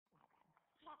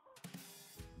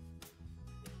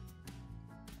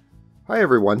Hi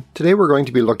everyone, today we're going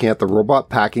to be looking at the Robot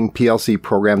Packing PLC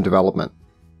program development.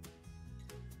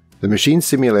 The Machine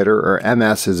Simulator, or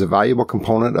MS, is a valuable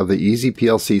component of the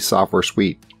Easyplc software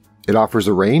suite. It offers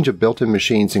a range of built-in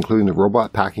machines including the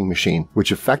Robot Packing machine,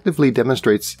 which effectively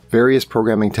demonstrates various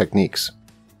programming techniques.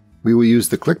 We will use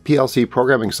the Click PLC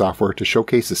programming software to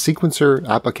showcase a sequencer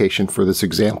application for this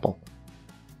example.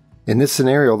 In this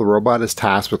scenario, the robot is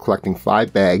tasked with collecting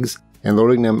 5 bags and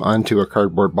loading them onto a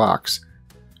cardboard box.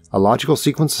 A logical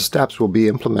sequence of steps will be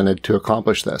implemented to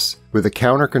accomplish this, with a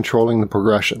counter controlling the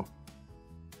progression.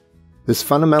 This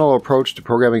fundamental approach to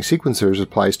programming sequencers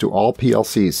applies to all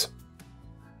PLCs.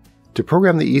 To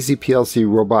program the Easyplc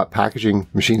Robot Packaging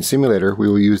Machine Simulator, we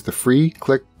will use the free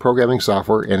Click programming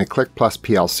software and a Click PLUS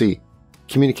PLC.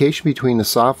 Communication between the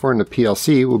software and the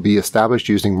PLC will be established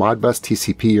using Modbus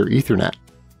TCP or Ethernet.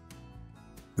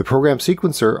 The program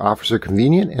sequencer offers a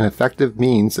convenient and effective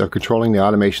means of controlling the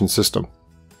automation system.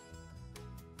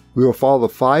 We will follow the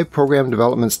 5 program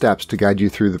development steps to guide you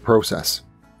through the process.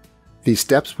 These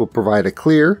steps will provide a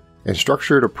clear and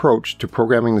structured approach to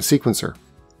programming the sequencer.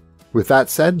 With that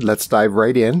said, let's dive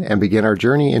right in and begin our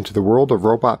journey into the world of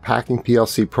Robot Packing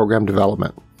PLC program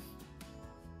development.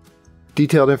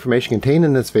 Detailed information contained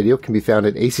in this video can be found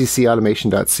at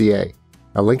accautomation.ca.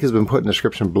 A link has been put in the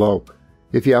description below.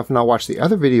 If you have not watched the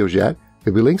other videos yet,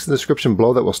 there will be links in the description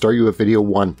below that will start you with video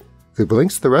 1. There will be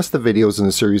links to the rest of the videos in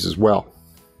the series as well.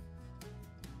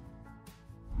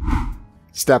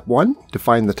 Step 1.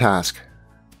 Define the task.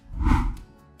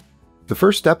 The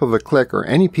first step of a Click or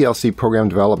any PLC program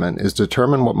development is to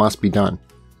determine what must be done.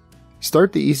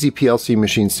 Start the Easyplc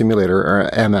Machine Simulator,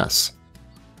 or MS.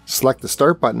 Select the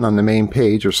Start button on the main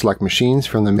page or select Machines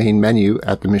from the main menu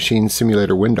at the Machine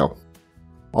Simulator window.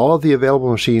 All of the available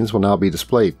machines will now be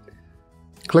displayed.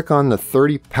 Click on the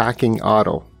 30 Packing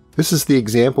Auto. This is the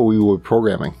example we will be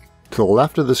programming. To the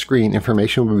left of the screen,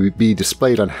 information will be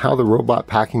displayed on how the robot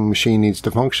packing machine needs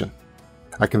to function.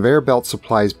 A conveyor belt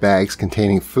supplies bags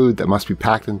containing food that must be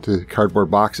packed into cardboard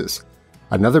boxes.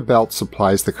 Another belt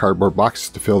supplies the cardboard boxes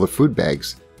to fill the food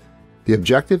bags. The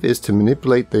objective is to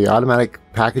manipulate the automatic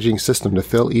packaging system to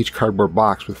fill each cardboard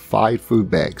box with 5 food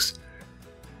bags.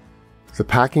 The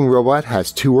packing robot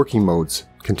has 2 working modes: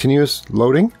 continuous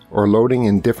loading or loading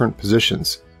in different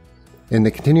positions. In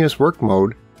the continuous work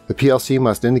mode, the PLC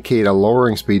must indicate a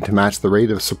lowering speed to match the rate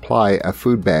of supply of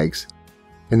food bags.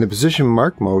 In the position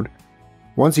mark mode,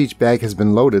 once each bag has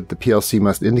been loaded, the PLC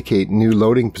must indicate new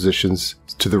loading positions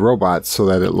to the robot so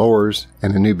that it lowers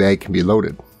and a new bag can be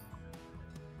loaded.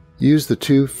 Use the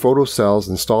 2 photo cells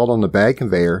installed on the bag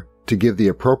conveyor to give the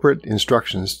appropriate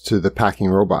instructions to the packing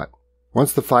robot.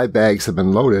 Once the 5 bags have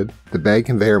been loaded, the bag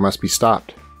conveyor must be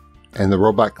stopped, and the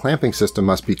robot clamping system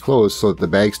must be closed so that the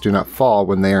bags do not fall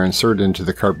when they are inserted into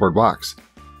the cardboard box.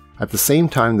 At the same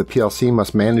time, the PLC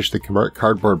must manage the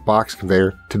cardboard box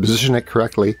conveyor to position it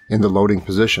correctly in the loading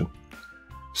position,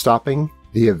 stopping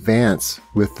the advance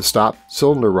with the stop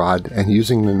cylinder rod and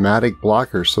using pneumatic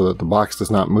blockers so that the box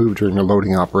does not move during the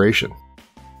loading operation.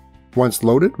 Once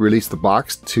loaded, release the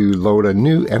box to load a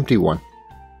new empty one.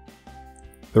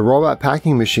 The Robot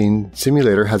Packing Machine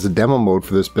Simulator has a demo mode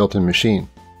for this built-in machine.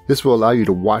 This will allow you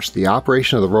to watch the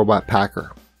operation of the robot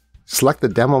packer. Select the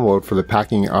demo mode for the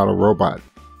Packing Auto Robot.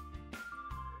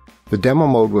 The demo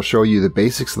mode will show you the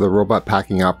basics of the robot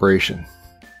packing operation.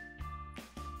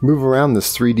 Move around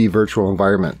this 3D virtual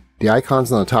environment. The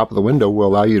icons on the top of the window will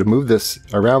allow you to move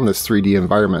around this 3D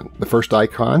environment. The first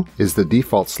icon is the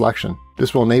default selection.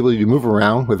 This will enable you to move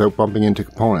around without bumping into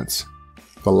components.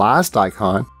 The last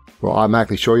icon will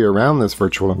automatically show you around this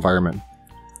virtual environment.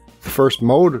 The first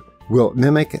mode will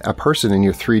mimic a person in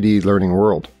your 3D learning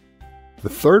world. The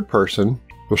third person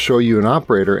will show you an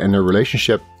operator and their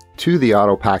relationship to the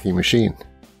auto packing machine.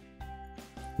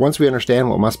 Once we understand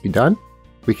what must be done,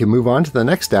 we can move on to the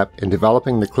next step in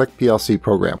developing the Click PLC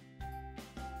program.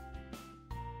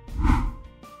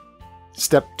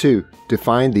 Step 2.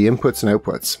 Define the inputs and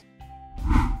outputs.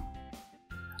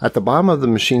 At the bottom of the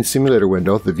Machine Simulator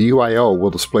window, the View I/O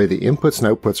will display the inputs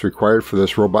and outputs required for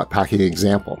this robot packing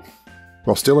example.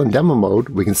 While still in demo mode,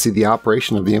 we can see the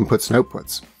operation of the inputs and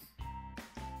outputs.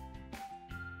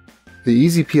 The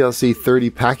Easyplc 30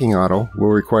 Packing Auto will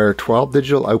require 12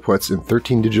 digital outputs and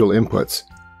 13 digital inputs.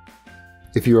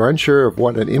 If you are unsure of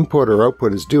what an input or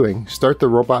output is doing, start the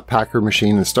robot packer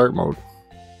machine in start mode.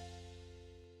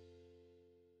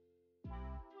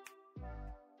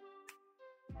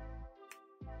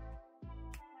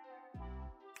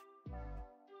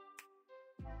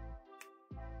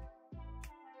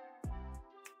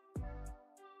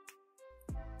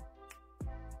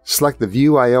 Select the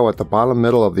View I/O at the bottom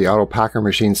middle of the Auto Packer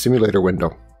Machine Simulator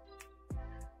window.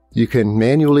 You can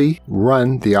manually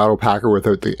run the auto packer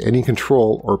without any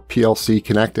control or PLC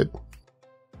connected.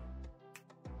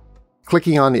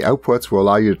 Clicking on the outputs will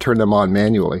allow you to turn them on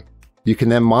manually. You can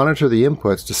then monitor the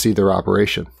inputs to see their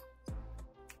operation.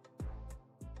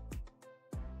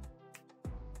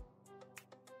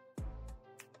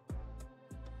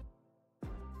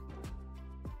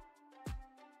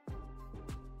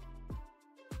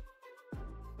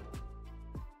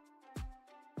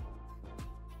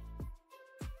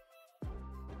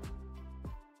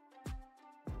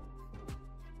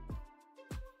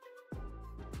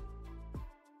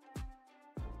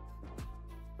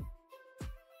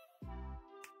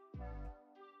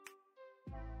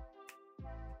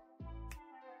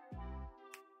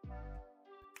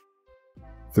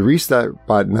 The reset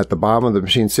button at the bottom of the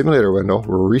machine simulator window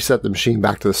will reset the machine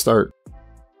back to the start.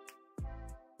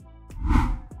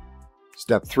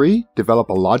 Step 3. Develop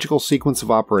a logical sequence of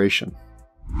operation.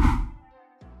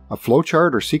 A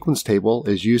flowchart or sequence table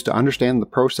is used to understand the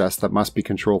process that must be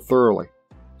controlled thoroughly.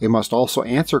 It must also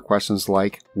answer questions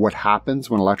like, what happens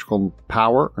when electrical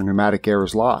power or pneumatic air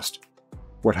is lost?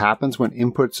 What happens when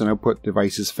inputs and output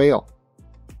devices fail?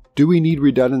 Do we need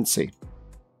redundancy?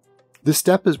 This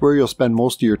step is where you'll spend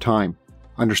most of your time.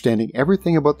 Understanding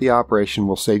everything about the operation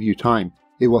will save you time.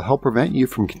 It will help prevent you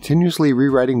from continuously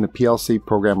rewriting the PLC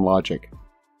program logic.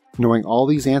 Knowing all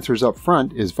these answers up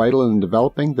front is vital in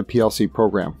developing the PLC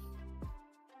program.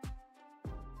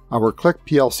 Our Click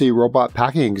PLC Robot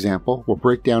Packing example will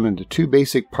break down into two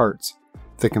basic parts: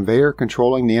 the conveyor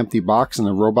controlling the empty box and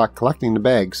the robot collecting the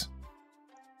bags.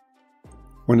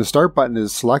 When the start button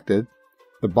is selected,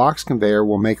 the box conveyor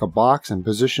will make a box and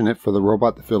position it for the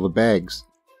robot to fill the bags.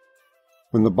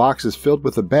 When the box is filled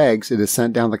with the bags, it is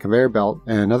sent down the conveyor belt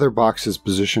and another box is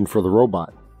positioned for the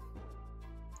robot.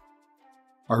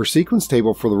 Our sequence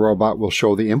table for the robot will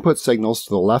show the input signals to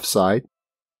the left side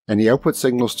and the output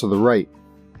signals to the right.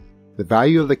 The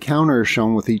value of the counter is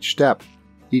shown with each step.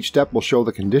 Each step will show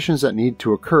the conditions that need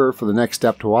to occur for the next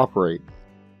step to operate.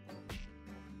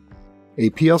 A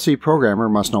PLC programmer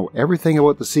must know everything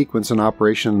about the sequence and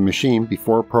operation of the machine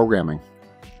before programming.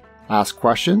 Ask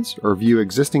questions or view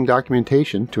existing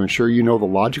documentation to ensure you know the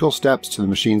logical steps to the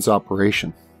machine's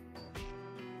operation.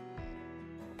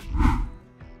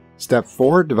 Step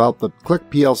 4. Develop the Click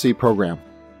PLC program.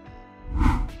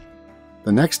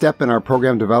 The next step in our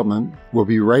program development will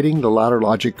be writing the ladder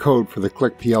logic code for the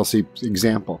Click PLC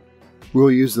example. We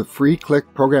will use the free Click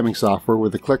programming software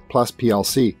with the Click PLUS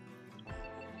PLC.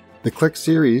 The Click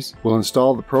series will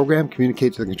install the program,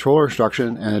 communicate to the controller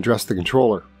instruction, and address the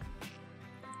controller.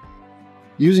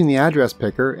 Using the address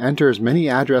picker, enter as many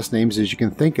address names as you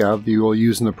can think of that you will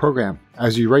use in the program.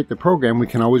 As you write the program, we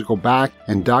can always go back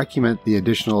and document the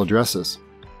additional addresses.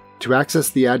 To access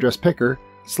the address picker,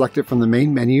 select it from the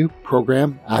main menu,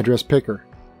 Program Address Picker.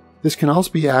 This can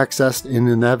also be accessed in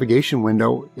the navigation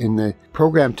window in the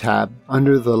Program tab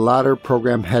under the Ladder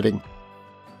Program heading.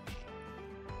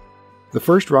 The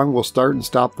first rung will start and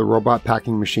stop the robot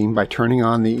packing machine by turning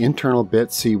on the internal bit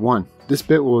C1. This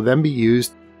bit will then be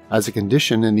used as a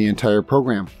condition in the entire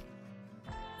program.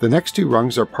 The next two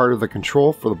rungs are part of the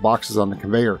control for the boxes on the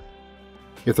conveyor.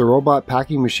 If the robot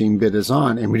packing machine bit is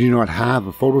on and we do not have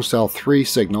a photocell 3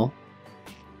 signal,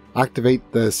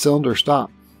 activate the cylinder stop.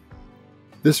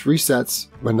 This resets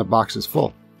when the box is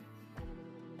full.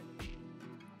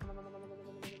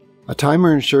 A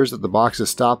timer ensures that the box is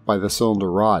stopped by the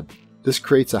cylinder rod. This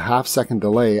creates a half-second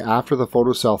delay after the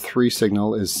photocell 3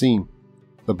 signal is seen.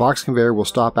 The box conveyor will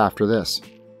stop after this.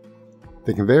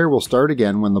 The conveyor will start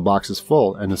again when the box is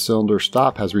full and the cylinder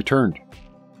stop has returned.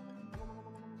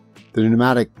 The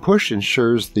pneumatic push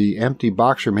ensures the empty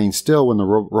box remains still when the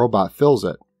robot fills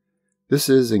it. This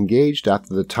is engaged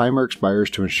after the timer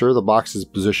expires to ensure the box is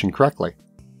positioned correctly.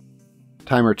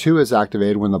 Timer 2 is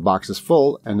activated when the box is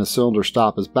full and the cylinder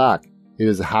stop is back. It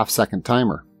is a half-second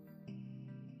timer.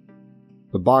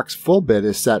 The box full bit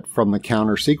is set from the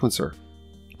counter sequencer.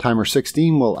 Timer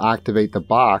 16 will activate the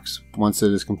box once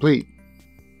it is complete.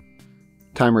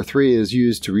 Timer 3 is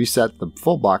used to reset the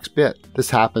full box bit.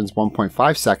 This happens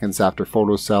 1.5 seconds after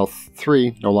photocell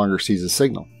 3 no longer sees a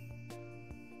signal.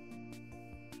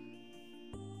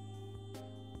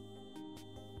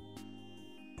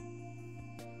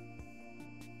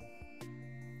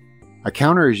 A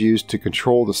counter is used to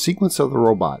control the sequence of the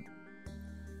robot.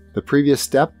 The previous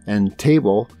step and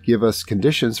table give us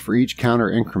conditions for each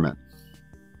counter increment.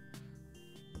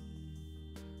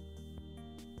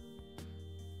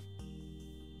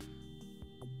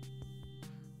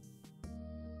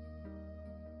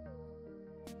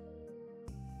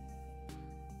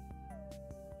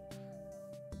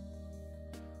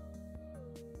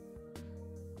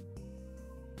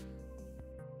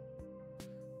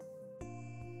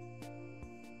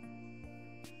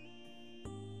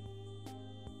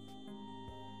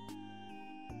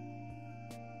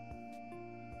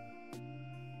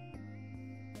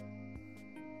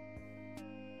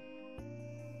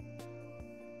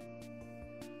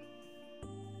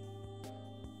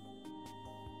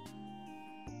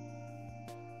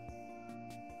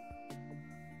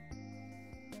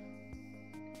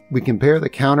 We compare the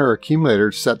counter or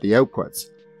accumulator to set the outputs.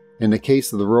 In the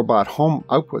case of the robot home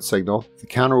output signal, the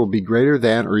counter will be greater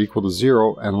than or equal to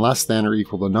 0 and less than or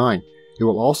equal to 9. It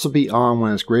will also be on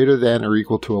when it's greater than or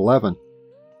equal to 11.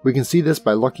 We can see this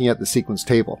by looking at the sequence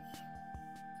table.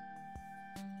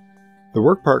 The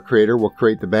work part creator will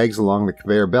create the bags along the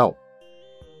conveyor belt.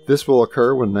 This will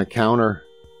occur when the counter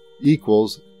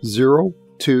equals 0,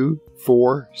 2,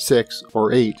 4, 6,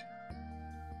 or 8.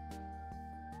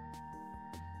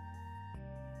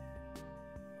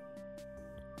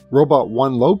 Robot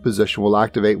 1 load position will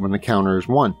activate when the counter is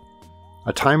 1.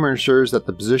 A timer ensures that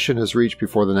the position is reached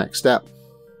before the next step.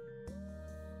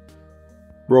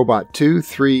 Robot 2,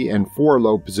 3, and 4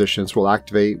 load positions will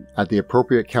activate at the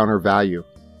appropriate counter value.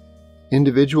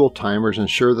 Individual timers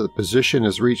ensure that the position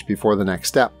is reached before the next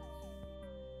step.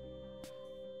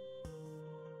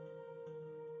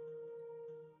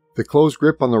 The closed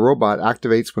grip on the robot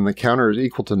activates when the counter is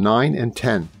equal to 9 and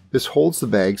 10. This holds the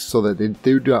bags so that they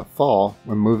do not fall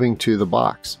when moving to the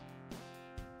box.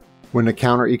 When the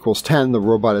counter equals 10, the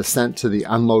robot is sent to the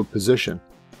unload position.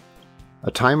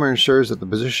 A timer ensures that the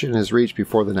position is reached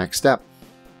before the next step.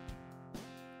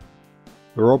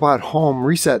 The robot home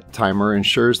reset timer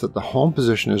ensures that the home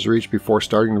position is reached before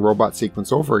starting the robot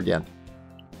sequence over again.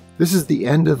 This is the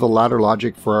end of the ladder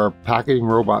logic for our packaging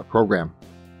robot program.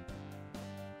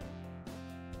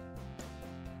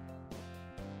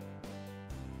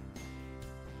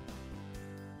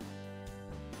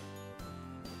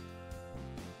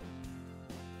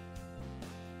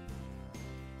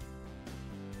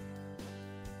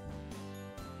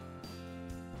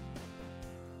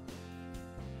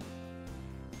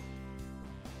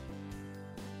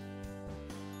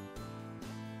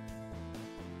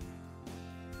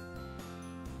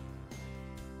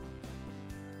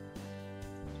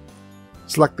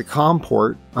 Select the COM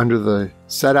port under the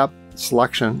Setup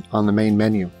selection on the main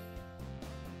menu.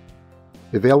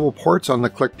 The available ports on the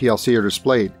Click PLC are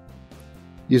displayed.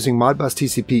 Using Modbus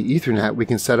TCP Ethernet, we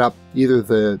can set up either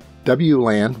the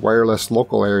WLAN Wireless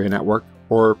Local Area Network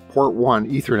or Port 1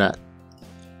 Ethernet.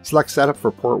 Select Setup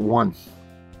for Port 1.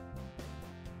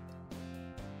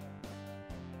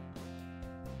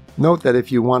 Note that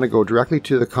if you want to go directly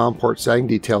to the COM port setting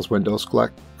details window,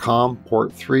 select COM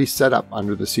Port 3 Setup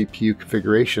under the CPU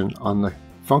configuration on the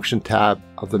Function tab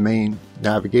of the main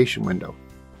navigation window.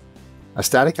 A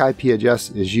static IP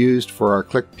address is used for our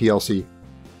Click PLC.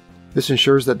 This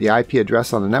ensures that the IP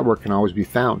address on the network can always be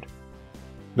found.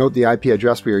 Note the IP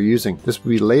address we are using. This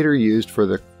will be later used for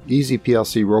the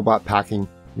Easyplc Robot Packing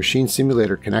machine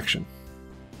simulator connection.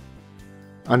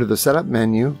 Under the Setup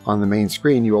menu on the main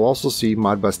screen, you will also see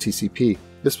Modbus TCP.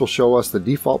 This will show us the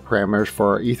default parameters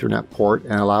for our Ethernet port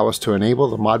and allow us to enable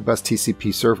the Modbus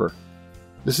TCP server.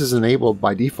 This is enabled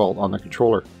by default on the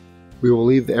controller. We will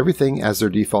leave everything as their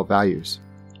default values.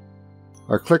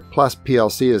 Our Click PLUS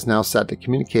PLC is now set to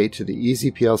communicate to the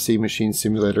Easyplc Machine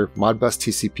Simulator Modbus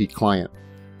TCP client.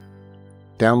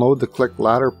 Download the Click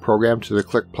Ladder program to the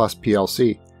Click PLUS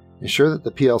PLC. Ensure that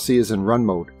the PLC is in run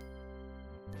mode.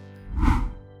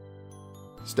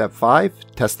 Step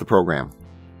 5. Test the program.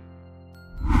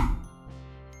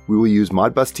 We will use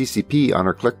Modbus TCP on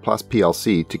our Click PLUS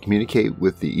PLC to communicate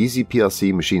with the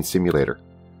Easyplc Machine Simulator.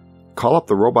 Call up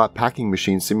the Robot Packing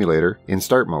Machine Simulator in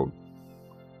Start mode.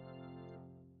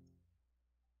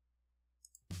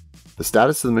 The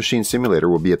status of the Machine Simulator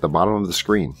will be at the bottom of the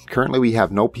screen. Currently we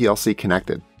have no PLC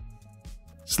connected.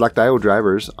 Select I/O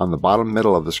drivers on the bottom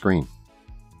middle of the screen.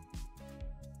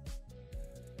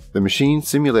 The Machine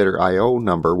Simulator I/O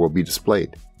number will be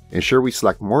displayed. Ensure we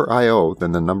select more I/O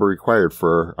than the number required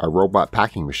for a robot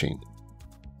packing machine.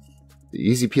 The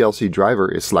Easyplc driver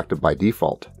is selected by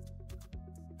default.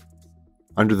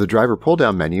 Under the driver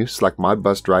pull-down menu, select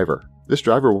Modbus driver. This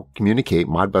driver will communicate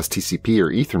Modbus TCP or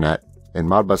Ethernet and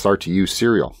Modbus RTU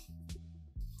serial.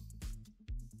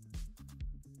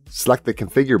 Select the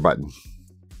Configure button.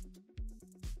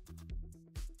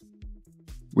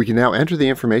 We can now enter the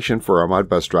information for our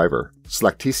Modbus driver.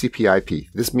 Select TCP/IP.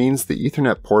 This means the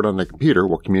Ethernet port on the computer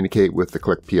will communicate with the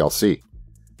Click PLC.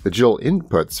 The digital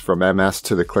inputs from MS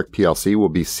to the Click PLC will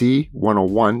be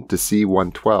C101 to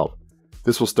C112.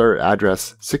 This will start at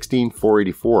address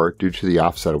 16484 due to the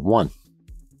offset of 1.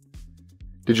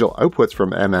 Digital outputs from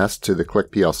MS to the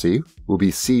Click PLC will be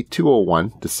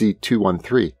C201 to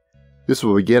C213. This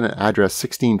will begin at address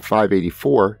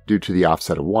 16584 due to the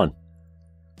offset of 1.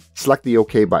 Select the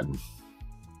OK button.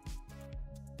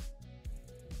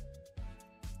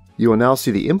 You will now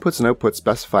see the inputs and outputs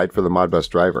specified for the Modbus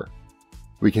driver.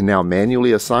 We can now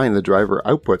manually assign the driver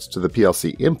outputs to the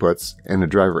PLC inputs and the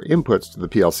driver inputs to the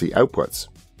PLC outputs.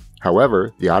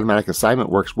 However, the automatic assignment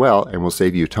works well and will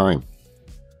save you time.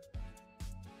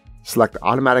 Select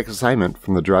Automatic Assignment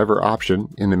from the driver option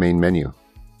in the main menu.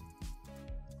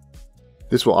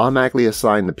 This will automatically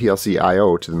assign the PLC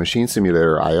I/O to the machine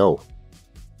simulator I/O.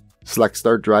 Select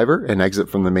Start Driver and exit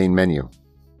from the main menu.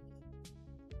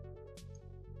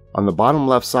 On the bottom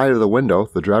left side of the window,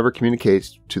 the driver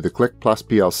communicates to the Click PLUS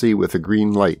PLC with a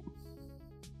green light.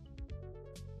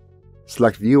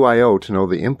 Select View I/O to know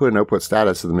the input and output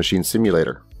status of the machine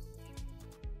simulator.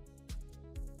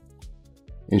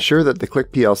 Ensure that the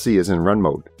Click PLC is in run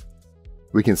mode.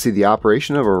 We can see the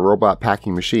operation of a robot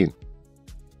packing machine.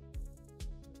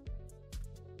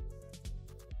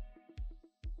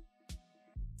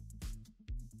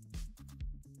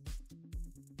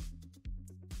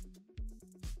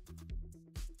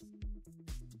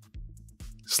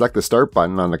 Select the Start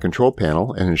button on the control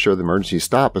panel and ensure the emergency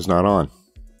stop is not on.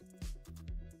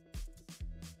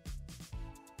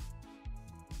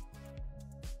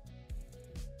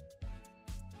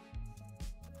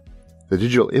 The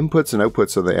digital inputs and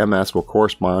outputs of the MS will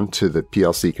correspond to the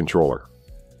PLC controller.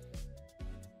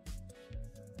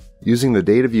 Using the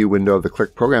data view window of the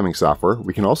Click programming software,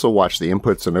 we can also watch the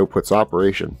inputs and outputs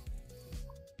operation.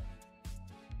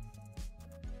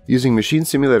 Using Machine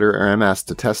Simulator or MS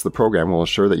to test the program will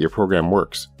ensure that your program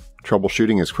works.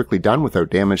 Troubleshooting is quickly done without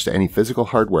damage to any physical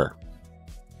hardware.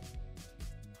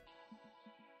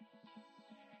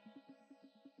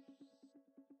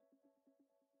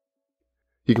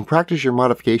 You can practice your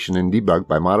modification and debug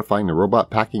by modifying the robot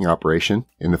packing operation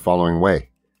in the following way.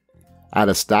 Add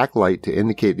a stack light to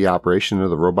indicate the operation of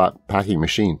the robot packing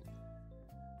machine.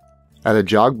 Add a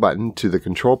jog button to the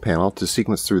control panel to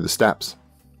sequence through the steps.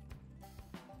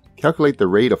 Calculate the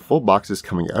rate of full boxes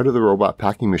coming out of the robot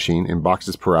packing machine in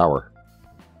boxes per hour.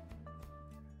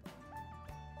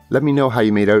 Let me know how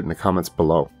you made out in the comments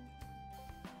below.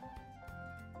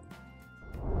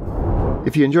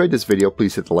 If you enjoyed this video,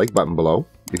 please hit the like button below.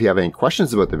 If you have any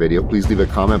questions about the video, please leave a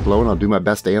comment below and I'll do my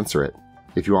best to answer it.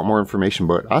 If you want more information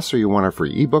about us or you want our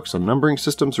free ebooks on numbering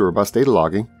systems or robust data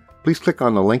logging, please click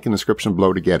on the link in the description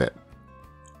below to get it.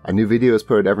 A new video is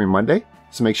put out every Monday,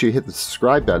 so make sure you hit the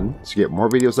subscribe button to get more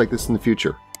videos like this in the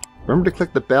future. Remember to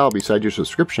click the bell beside your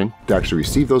subscription to actually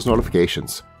receive those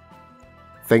notifications.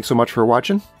 Thanks so much for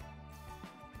watching.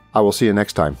 I will see you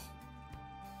next time.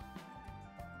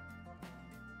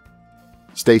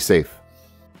 Stay safe.